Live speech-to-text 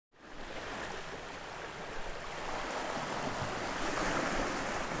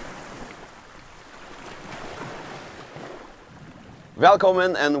Welcome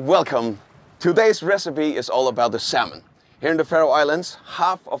and welcome. Today's recipe is all about the salmon. Here in the Faroe Islands,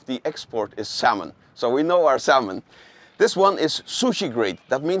 half of the export is salmon. So we know our salmon. This one is sushi grade.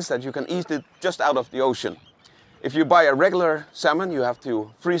 That means that you can eat it just out of the ocean. If you buy a regular salmon, you have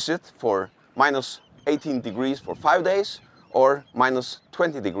to freeze it for minus 18 degrees for 5 days or minus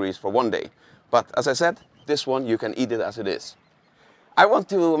 20 degrees for 1 day. But as I said, this one you can eat it as it is. I want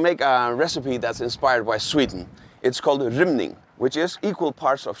to make a recipe that's inspired by Sweden. It's called rimming, which is equal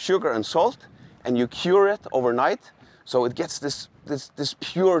parts of sugar and salt, and you cure it overnight so it gets this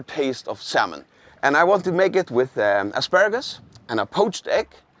pure taste of salmon. And I want to make it with asparagus and a poached egg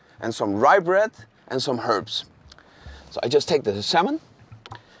and some rye bread and some herbs. So I just take the salmon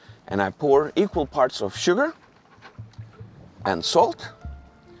and I pour equal parts of sugar and salt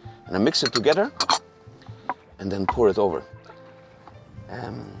and I mix it together and then pour it over.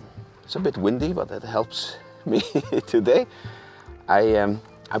 It's a bit windy, but that helps me today. I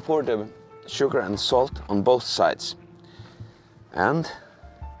pour the sugar and salt on both sides, and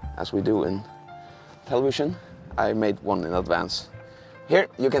as we do in television, I made one in advance. Here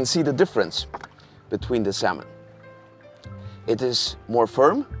you can see the difference between the salmon. It is more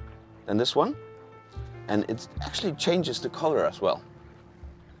firm than this one, and it actually changes the color as well.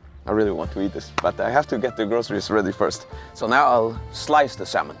 I really want to eat this, but I have to get the groceries ready first. So now I'll slice the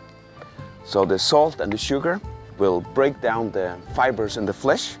salmon. So the salt and the sugar will break down the fibers in the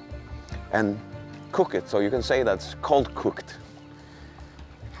flesh and cook it. So you can say that's cold cooked.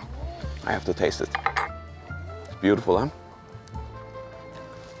 I have to taste it. It's beautiful, huh?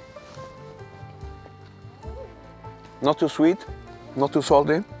 Not too sweet, not too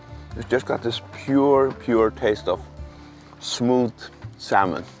salty. It's just got this pure taste of smooth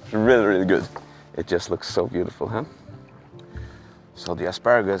salmon. It's really, really good. It just looks so beautiful, huh? So the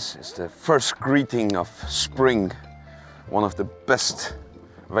asparagus is the first greeting of spring. One of the best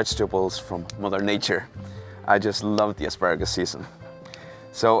vegetables from Mother Nature. I just love the asparagus season.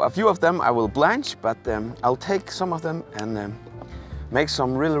 So a few of them I will blanch, but I'll take some of them and make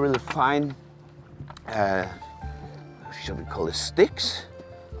some really, really fine, shall we call it sticks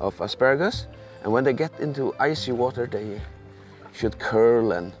of asparagus. And when they get into icy water, they should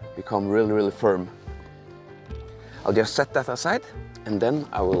curl and become really, really firm. I'll just set that aside and then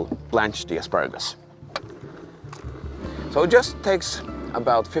I will blanch the asparagus. So it just takes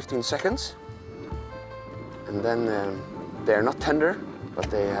about 15 seconds and then they're not tender, but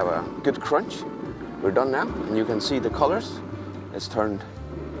they have a good crunch. We're done now and you can see the colors. It's turned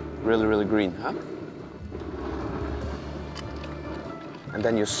really, really green, huh? And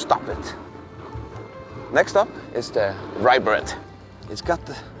then you stop it. Next up is the rye bread. It's got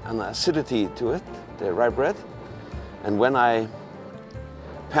an acidity to it, the rye bread. And when I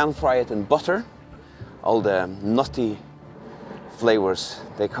pan fry it in butter, all the nutty flavors,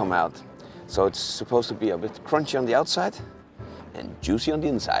 they come out. So it's supposed to be a bit crunchy on the outside and juicy on the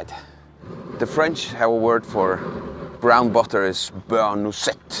inside. The French have a word for brown butter is beurre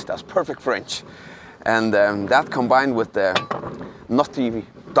noisette. That's perfect French. And that combined with the nutty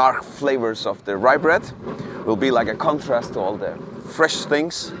dark flavors of the rye bread will be like a contrast to all the fresh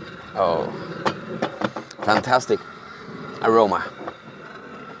things. Oh, fantastic aroma.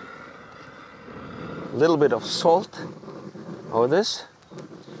 A little bit of salt over this,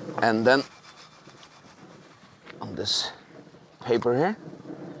 and then on this paper here.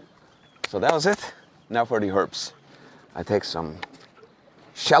 So that was it. Now for the herbs. I take some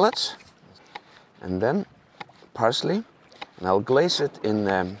shallots and then parsley, and I'll glaze it in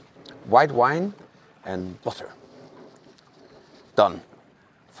white wine and butter. Done.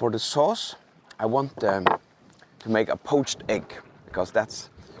 For the sauce, I want to make a poached egg, because that's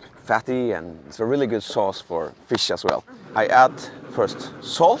fatty and it's a really good sauce for fish as well. I add first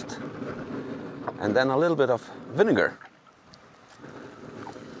salt and then a little bit of vinegar.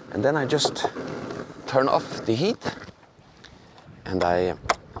 And then I just turn off the heat and I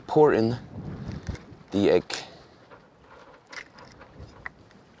pour in the egg.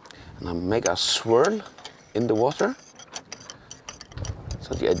 And I make a swirl in the water.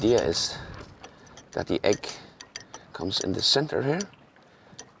 So the idea is that the egg comes in the center here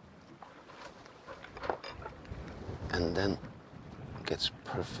and then gets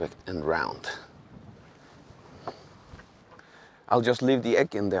perfect and round. I'll just leave the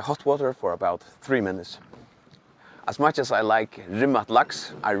egg in the hot water for about 3 minutes. As much as I like rimmad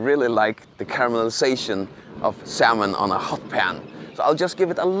lax, I really like the caramelization of salmon on a hot pan. So I'll just give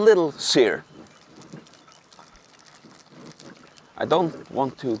it a little sear. I don't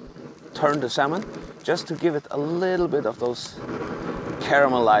want to turn the salmon, just to give it a little bit of those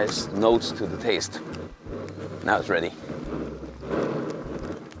caramelized notes to the taste. Now it's ready.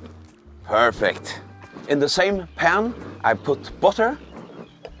 Perfect. In the same pan, I put butter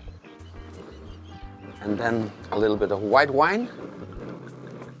and then a little bit of white wine.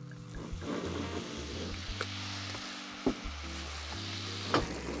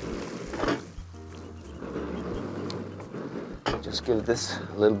 Just give this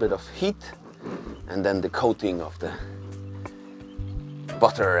a little bit of heat and then the coating of the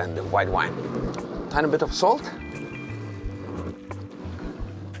butter and the white wine. Tiny bit of salt.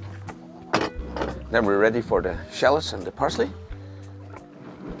 Then we're ready for the shallots and the parsley.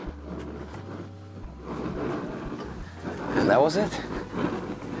 And that was it.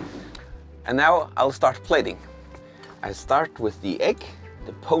 And now I'll start plating. I start with the egg,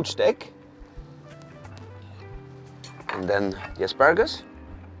 the poached egg, and then the asparagus,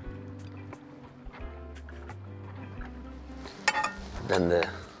 then the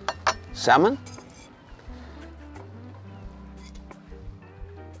salmon,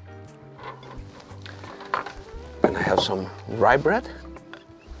 and I have some rye bread,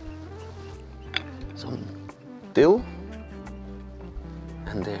 some dill,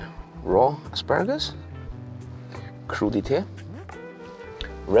 and the raw asparagus, crudité,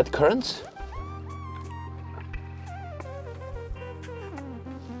 red currants,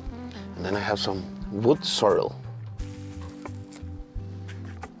 and then I have some wood sorrel.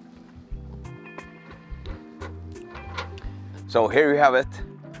 So here you have it,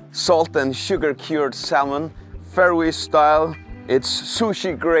 salt and sugar cured salmon, Faroese style. It's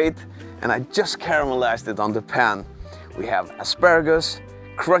sushi grade, and I just caramelized it on the pan. We have asparagus,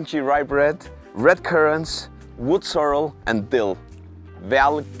 crunchy rye bread, red currants, wood sorrel and dill.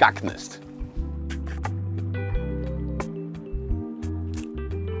 Vel gagnist.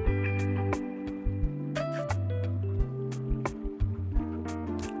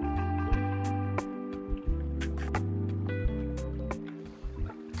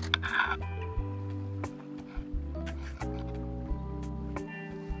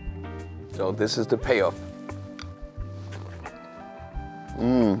 So this is the payoff.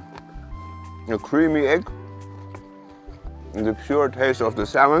 A creamy egg, and the pure taste of the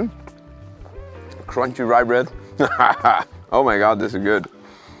salmon, crunchy rye bread. Oh my God, this is good.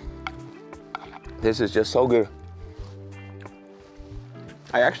 This is just so good.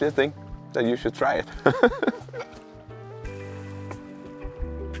 I actually think that you should try it.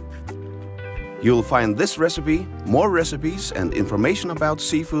 You'll find this recipe, more recipes and information about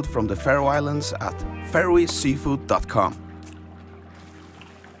seafood from the Faroe Islands at faroeseseafood.com.